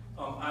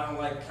 I don't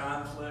like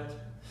conflict.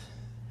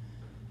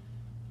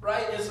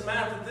 Right? As a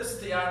matter of fact, this is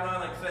the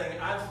ironic thing.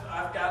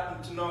 I've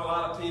gotten to know a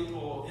lot of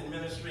people in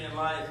ministry and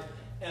life,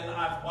 and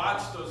I've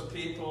watched those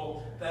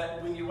people that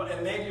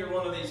and maybe you're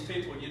one of these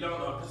people, you don't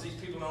know because these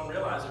people don't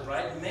realize it,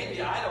 right? And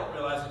maybe I don't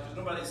realize it because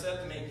nobody said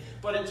to me,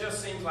 but it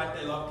just seems like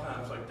they love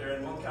conflict. They're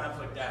in one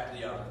conflict after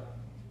the other.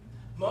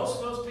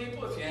 Most of those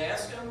people, if you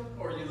ask them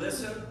or you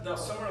listen, they'll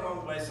somewhere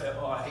along the way say,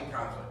 oh, I hate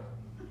conflict.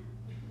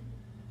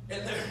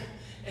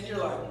 And you're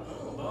like,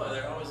 oh boy,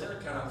 they're always in a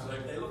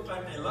conflict. They look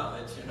like they love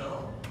it,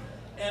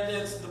 And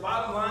the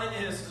bottom line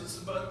is it's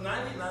about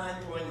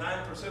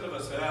 99.9% of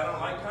us say, I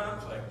don't like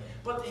conflict.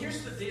 But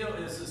here's the deal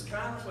is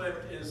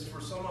conflict is for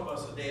some of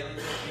us a daily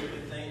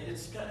thing.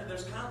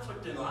 There's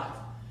conflict in life.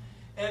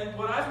 And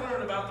what I've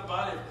learned about the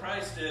body of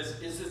Christ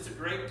is it's a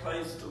great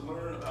place to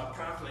learn about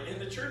conflict.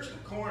 And the church in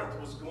Corinth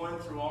was going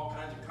through all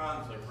kinds of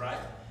conflict, right?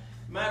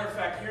 Matter of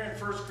fact, here in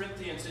 1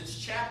 Corinthians, it's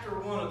chapter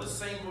 1 of the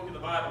same book of the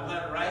Bible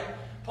letter, right?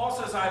 Paul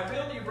says, I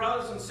appeal to you,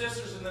 brothers and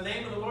sisters, in the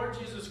name of the Lord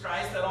Jesus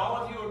Christ, that all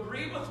of you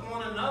agree with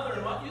one another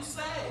in what you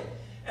say,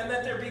 and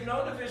that there be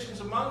no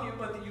divisions among you,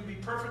 but that you be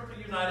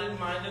perfectly united in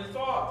mind and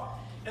thought.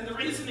 And the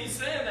reason he's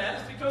saying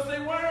that is because they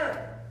weren't.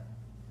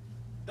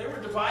 They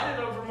were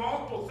divided over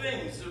multiple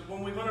things.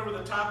 When we went over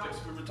the topics,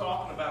 we were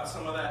talking about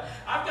some of that.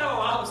 I've got a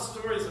lot of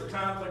stories of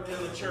conflict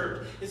in the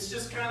church. It's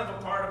just kind of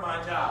a part of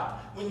my job.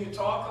 When you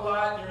talk a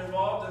lot and you're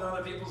involved in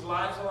other people's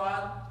lives a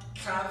lot,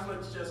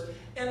 conflict's just...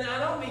 And I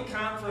don't mean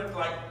conflict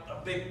like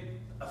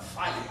a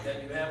fight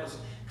that you have.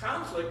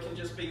 Conflict can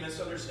just be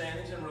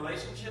misunderstandings in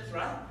relationships,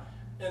 right?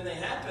 And they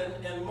happen,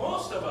 and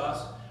most of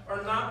us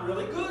are not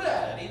really good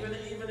at it,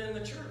 even in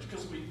the church,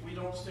 because we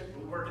don't stick,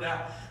 we work it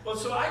out. Well,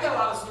 so I got a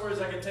lot of stories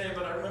I can tell you,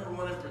 but I remember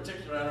one in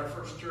particular at our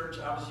first church.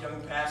 I was a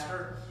young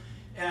pastor,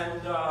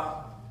 and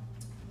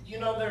you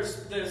know,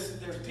 there's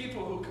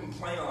people who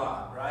complain a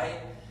lot, right?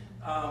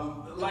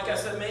 Like I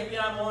said, maybe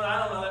I'm one, I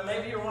don't know, that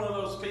maybe you're one of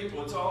those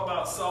people. It's all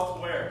about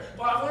self-aware.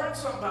 But I've learned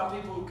something about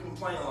people who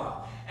complain a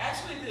lot.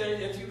 Actually,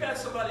 if you've got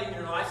somebody in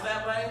your life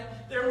that way,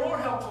 they're more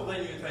helpful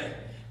than you think.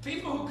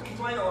 People who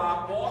complain a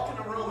lot walk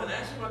in a room, and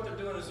actually what they're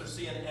doing is they're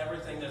seeing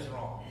everything that's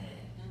wrong.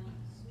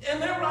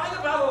 And they're right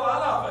about a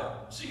lot of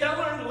it. So you got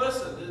to learn to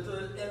listen.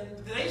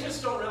 And they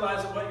just don't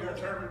realize that what you're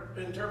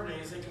interpreting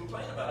is they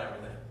complain about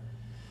everything.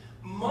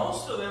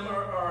 Most of them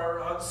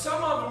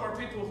some of them are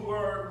people who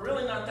are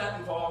really not that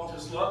involved,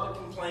 just love to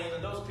complain,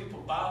 and those people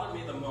bother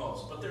me the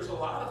most. But there's a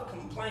lot of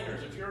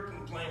complainers. If you're a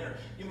complainer,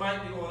 you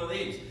might be one of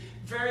these.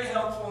 Very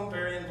helpful and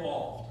very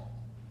involved,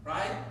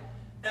 right?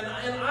 And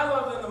I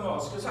love them the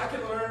most because I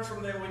can learn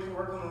from them. We can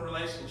work on a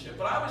relationship.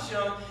 But I was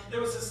young.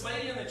 There was this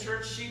lady in the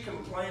church. She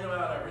complained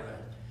about everything.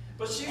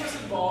 But she was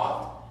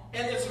involved.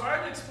 And it's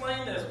hard to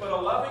explain this, but a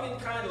loving and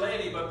kind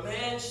lady. But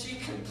man, she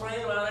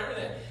complained about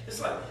everything.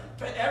 It's like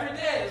every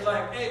day. It's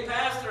like, hey,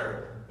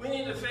 pastor, we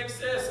need to fix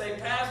this. Hey,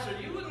 pastor,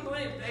 you wouldn't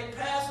believe. Hey,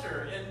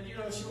 pastor. And, you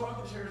know, she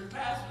walked in church,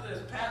 pastor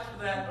this, pastor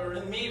that. Or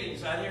in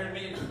meetings. I'd hear in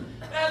meetings.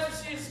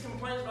 Pastor, she just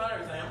complains about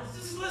everything. I was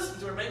just listen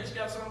to her. Maybe she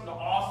got something to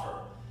offer.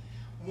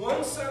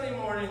 One Sunday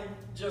morning,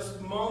 just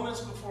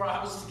moments before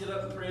I was to get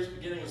up and preach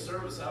beginning of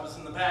service, I was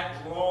in the back,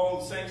 it was a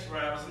long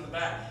sanctuary, I was in the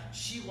back.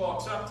 She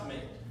walks up to me,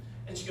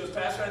 and she goes,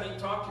 Pastor, I need to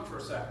talk to you for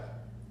a second.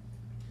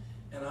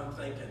 And I'm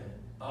thinking,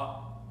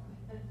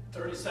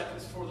 30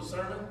 seconds before the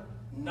sermon?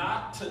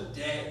 Not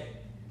today.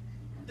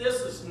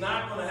 This is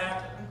not going to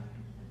happen.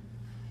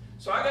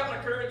 So I got my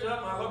courage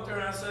up, and I looked at her,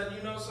 and I said,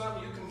 you know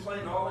something, you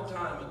complain all the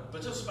time,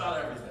 but just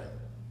about everything.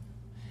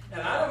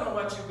 And I don't know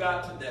what you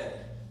got today.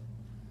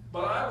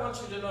 But I want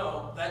you to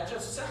know that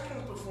just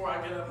seconds before I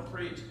get up and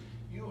preach,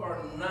 you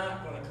are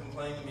not going to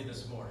complain to me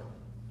this morning.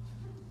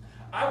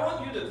 I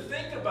want you to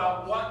think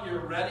about what you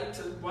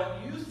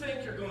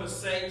think you're going to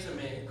say to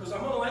me, because I'm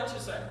going to let you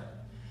say it.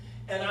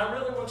 And I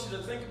really want you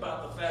to think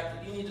about the fact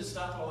that you need to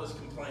stop all this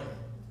complaining.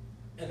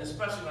 And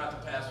especially not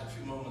to pass a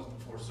few moments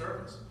before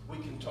service. We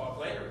can talk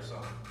later or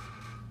something.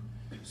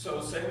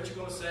 So say what you're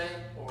going to say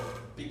or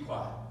be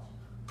quiet.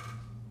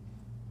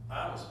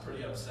 I was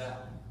pretty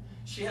upset.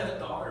 She had a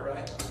daughter,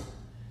 right?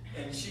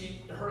 And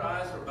her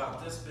eyes were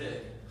about this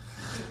big.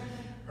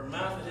 Her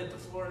mouth had hit the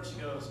floor, and she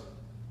goes,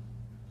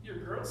 your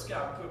Girl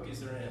Scout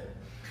cookies are in.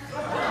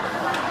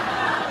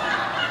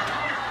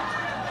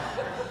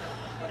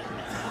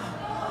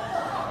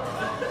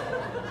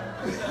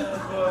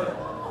 Boy,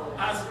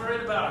 I was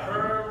worried about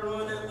her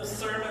ruining the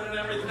sermon and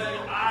everything.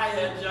 I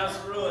had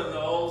just ruined the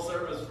whole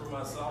service for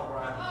myself,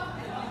 right?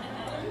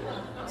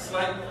 It's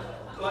like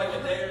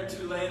a day or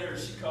two later,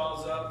 she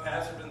calls up,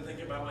 Pastor, been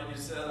thinking about what you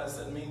said. I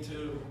said, me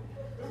too.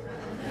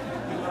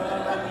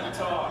 Let me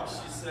talk.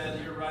 She said,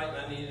 you're right, and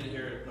I needed to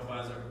hear it.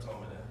 Nobody's ever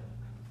told me that.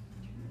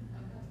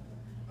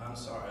 I'm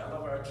sorry. I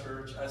love our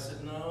church. I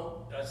said,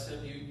 no. I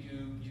said,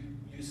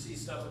 you see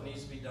stuff that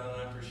needs to be done,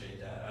 and I appreciate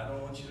that. I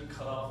don't want you to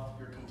cut off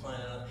your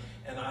complaining,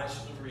 and I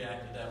should have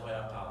reacted that way.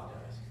 I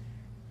apologize.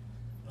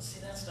 But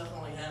see, that stuff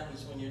only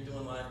happens when you're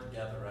doing life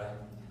together, right?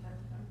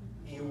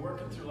 And you're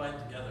working through life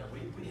together.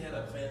 We had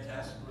a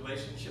fantastic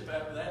relationship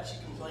after that. She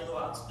complained a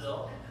lot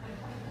still.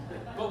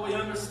 But we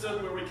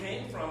understood where we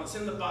came from. It's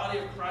in the body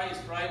of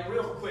Christ, right?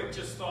 Real quick,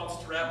 just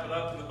thoughts to wrap it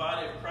up. In the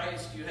body of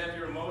Christ, you have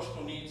your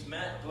emotional needs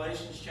met.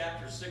 Galatians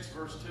chapter 6,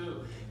 verse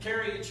 2.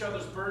 Carry each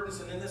other's burdens,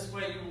 and in this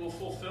way you will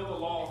fulfill the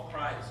law of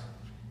Christ.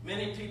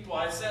 Many people,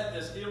 I said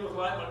this, deal with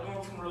life by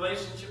going from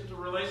relationship to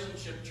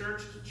relationship,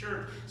 church to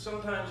church,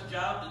 sometimes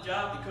job to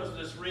job because of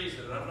this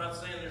reason. And I'm not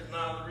saying there's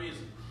not other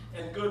reason,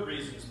 and good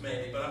reasons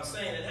maybe, but I'm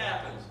saying it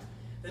happens.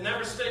 They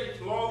never stay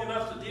long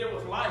enough to deal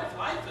with life.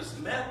 Life is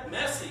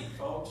messy,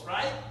 folks,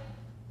 right?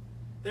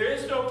 There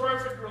is no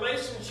perfect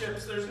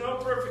relationships. There's no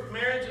perfect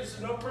marriages.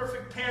 There's no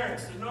perfect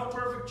parents. There's no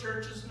perfect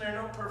churches, and there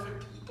are no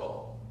perfect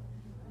people.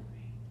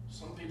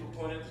 Some people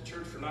point at the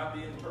church for not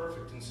being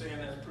perfect and saying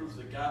that's proof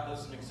that God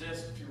doesn't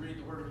exist. If you read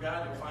the Word of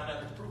God, you'll find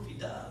out it's proof He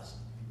does.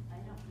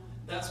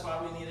 That's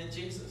why we needed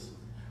Jesus.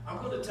 I'm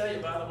going to tell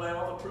you, by the way,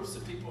 all the proofs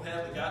that people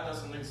have that God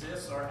doesn't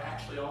exist are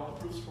actually all the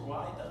proofs for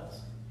why He does.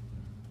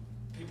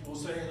 People will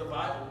say the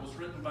Bible was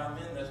written by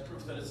men. That's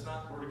proof that it's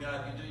not the Word of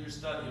God. You do your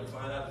study, you'll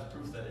find out it's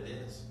proof that it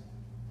is.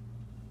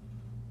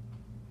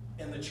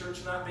 And the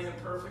church not being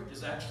perfect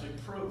is actually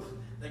proof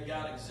that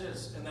God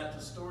exists and that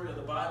the story of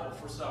the Bible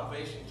for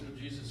salvation through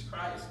Jesus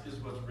Christ is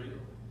what's real.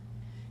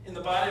 In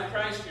the body of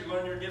Christ, you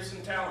learn your gifts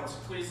and talents.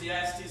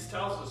 Ecclesiastes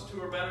tells us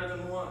 2 are better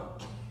than 1.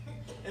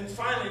 And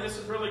finally, this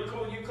is really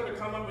cool. You could have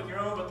come up with your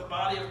own, but the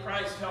body of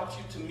Christ helps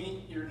you to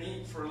meet your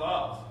need for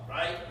love,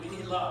 right? We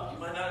need love. You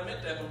might not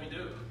admit that, but we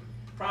do.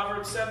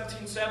 Proverbs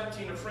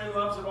 17:17, a friend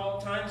loves at all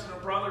times, and a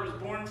brother is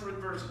born for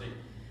adversity.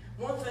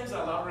 One of the things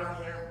I love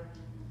around here,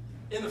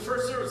 in the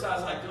first service, I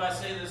was like, do I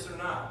say this or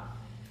not?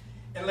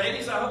 And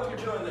ladies, I hope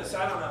you're doing this.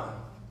 I don't know.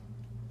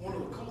 One of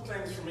the cool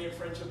things for me at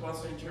Friendship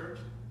Wesleyan Church,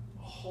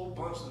 a whole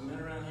bunch of the men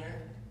around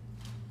here.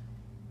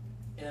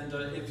 And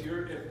if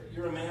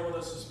you're a man with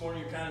us this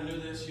morning, you kind of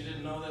knew this, you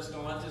didn't know this,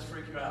 don't let this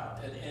freak you out.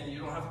 And you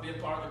don't have to be a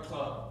part of the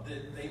club.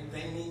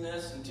 They mean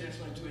this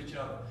intentionally to each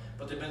other,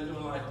 but they've been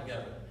doing life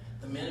together.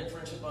 The men at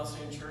Friendship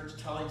Wesleyan Church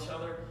tell each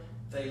other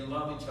they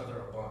love each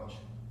other a bunch.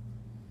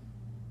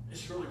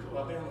 It's really cool.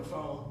 I've been on the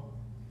phone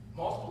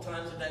multiple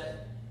times a day,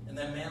 and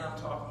that man I'm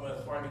talking with,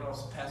 before I get off,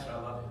 says, Pastor, I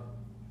love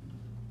you.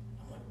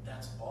 I'm like,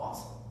 that's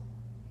awesome.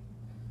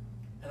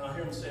 And I'll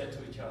hear them say it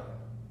to each other.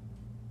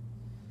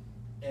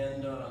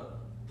 And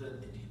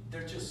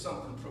there's just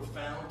something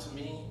profound to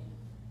me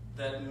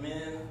that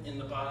men in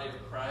the body of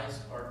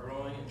Christ are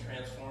growing and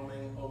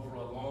transforming over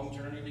a long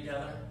journey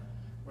together,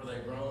 where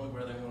they've grown to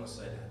where they want to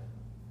say that.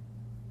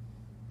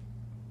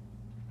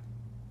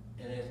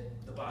 And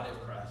it's the body of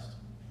Christ.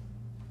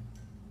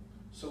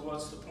 So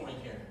what's the point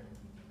here?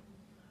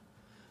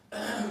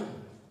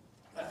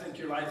 I think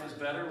your life is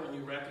better when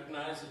you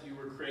recognize that you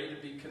were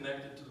created to be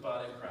connected to the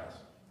body of Christ.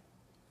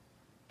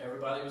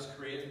 Everybody was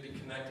created to be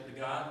connected to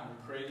God. You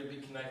were created to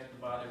be connected to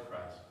the body of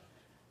Christ.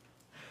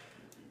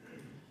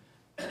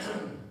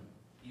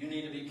 You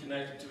need to be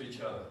connected to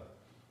each other.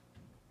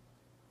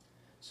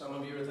 Some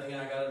of you are thinking,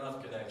 I got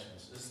enough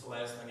connections. This is the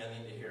last thing I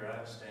need to hear. I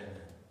understand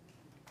that.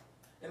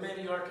 And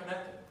maybe you are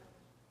connected.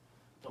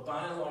 But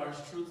by and large,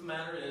 truth of the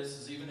matter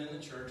is even in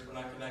the church, we're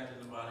not connected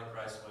to the body of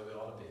Christ the way we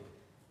ought to be.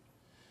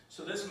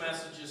 So this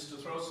message is to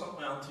throw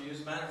something out to you.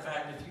 As a matter of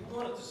fact, if you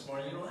want it this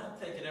morning, you don't have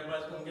to take it.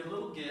 Everybody's going to get a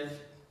little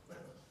gift.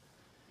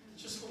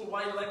 Just a little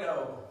white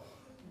Lego.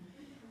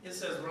 It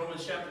says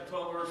Romans chapter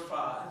 12, verse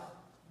 5.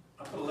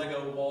 I put a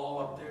Lego wall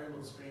up there, a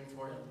little screen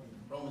for you.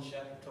 Romans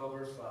chapter 12,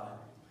 verse 5.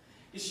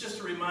 It's just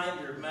a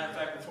reminder. As a matter of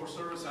fact, before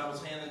service, I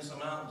was handing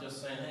some out and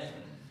just saying, hey,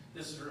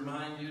 this is to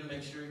remind you to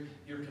make sure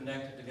you're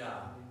connected to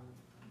God.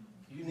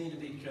 You need to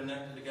be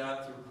connected to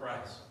God through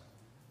Christ.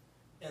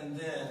 And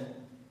then,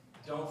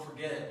 don't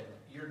forget,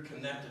 you're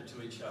connected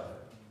to each other.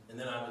 And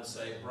then I would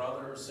say,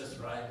 brother or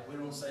sister, right? We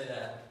don't say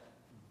that.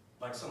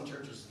 Like some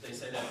churches, they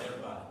say that to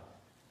everybody.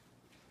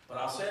 But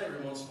I'll say it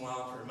every once in a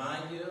while to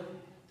remind you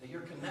that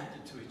you're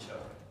connected to each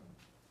other.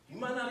 You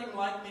might not even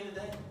like me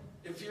today.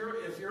 If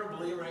you're a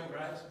believer in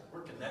Christ,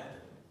 we're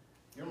connected.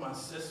 You're my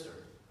sister,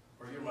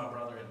 or you're my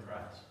brother in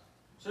Christ.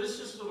 So it's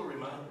just a little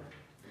reminder.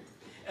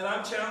 And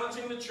I'm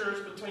challenging the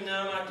church between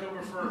now and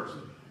October 1st.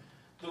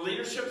 The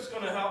leadership is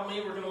going to help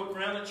me. We're going to look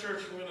around the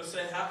church and we're going to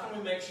say, how can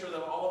we make sure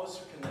that all of us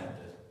are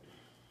connected?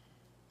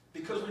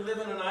 Because we live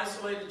in an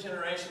isolated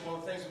generation, one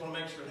of the things we want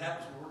to make sure it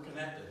happens is we're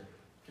connected.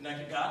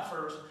 Connected God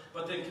first,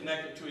 but then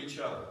connected to each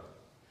other.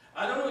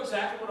 I don't know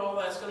exactly what all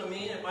that's going to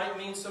mean. It might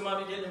mean some of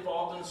you getting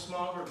involved in a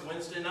small group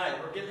Wednesday night,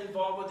 or getting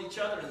involved with each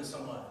other in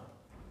some way.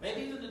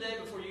 Maybe even the day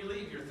before you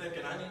leave, you're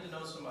thinking, I need to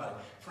know somebody.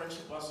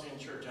 Friendship Wesleyan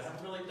Church. I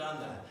haven't really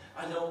done that.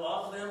 I know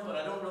of them, but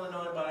I don't really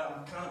know anybody.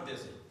 I'm kind of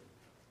busy.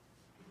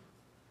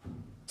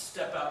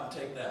 Step out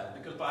and take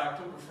that. Because by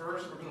October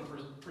 1st, we're going to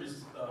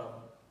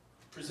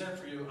present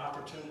for you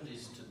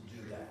opportunities to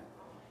do that.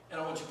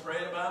 And I want you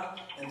praying about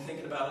it and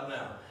thinking about it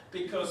now.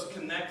 Because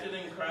connected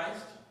in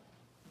Christ,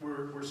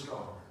 we're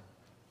stronger.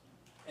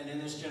 And in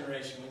this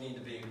generation, we need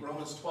to be.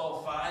 Romans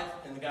 12:5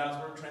 in the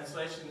God's Word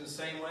translation in the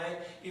same way.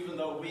 Even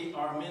though we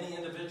are many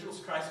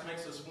individuals, Christ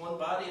makes us one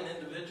body and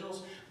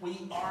individuals.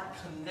 We are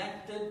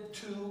connected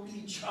to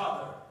each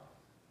other.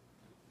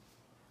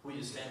 Will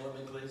you stand with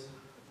me, please?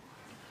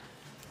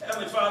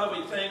 Heavenly Father,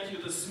 we thank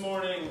you this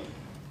morning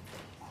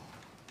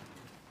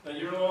that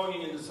your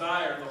longing and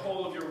desire, the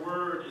whole of your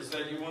word, is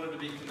that you wanted to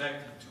be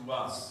connected to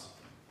us.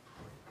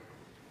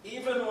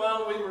 Even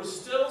while we were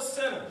still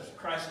sinners,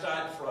 Christ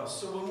died for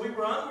us. So when we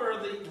were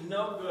unworthy,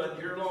 no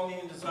good, your longing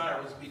and desire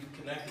was to be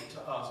connected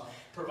to us.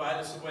 Provide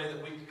us a way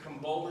that we could come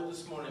boldly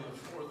this morning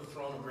before the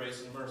throne of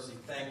grace and mercy.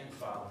 Thank you,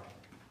 Father.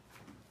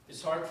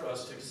 It's hard for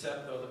us to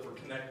accept, though, that we're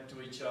connected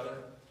to each other.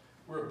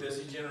 We're a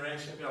busy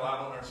generation. We've got a lot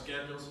on our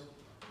schedules.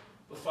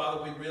 But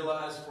Father, we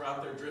realize if we're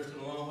out there drifting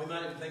along, we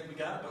might even think we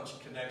got a bunch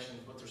of connections,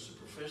 but they're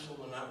superficial,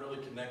 they're not really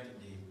connected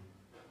deep.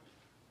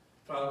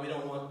 Father, we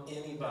don't want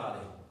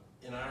anybody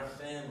in our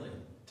family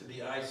to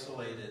be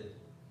isolated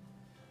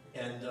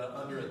and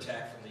under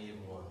attack from the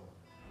evil one.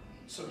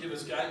 So give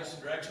us guidance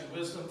and direction,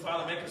 wisdom.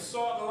 Father, make us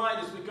salt and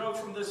light as we go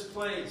from this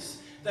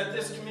place, that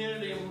this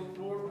community and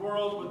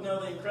world would know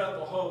the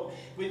incredible hope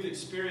we've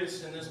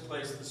experienced in this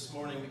place this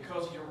morning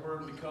because of your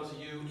word and because of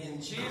you. In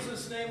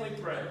Jesus' name we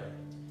pray.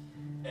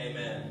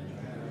 Amen.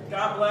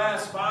 God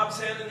bless. Bob's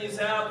handing these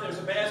out. There's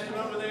a basket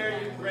over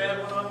there. You can grab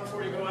one of them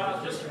before you go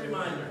out. Just a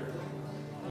reminder.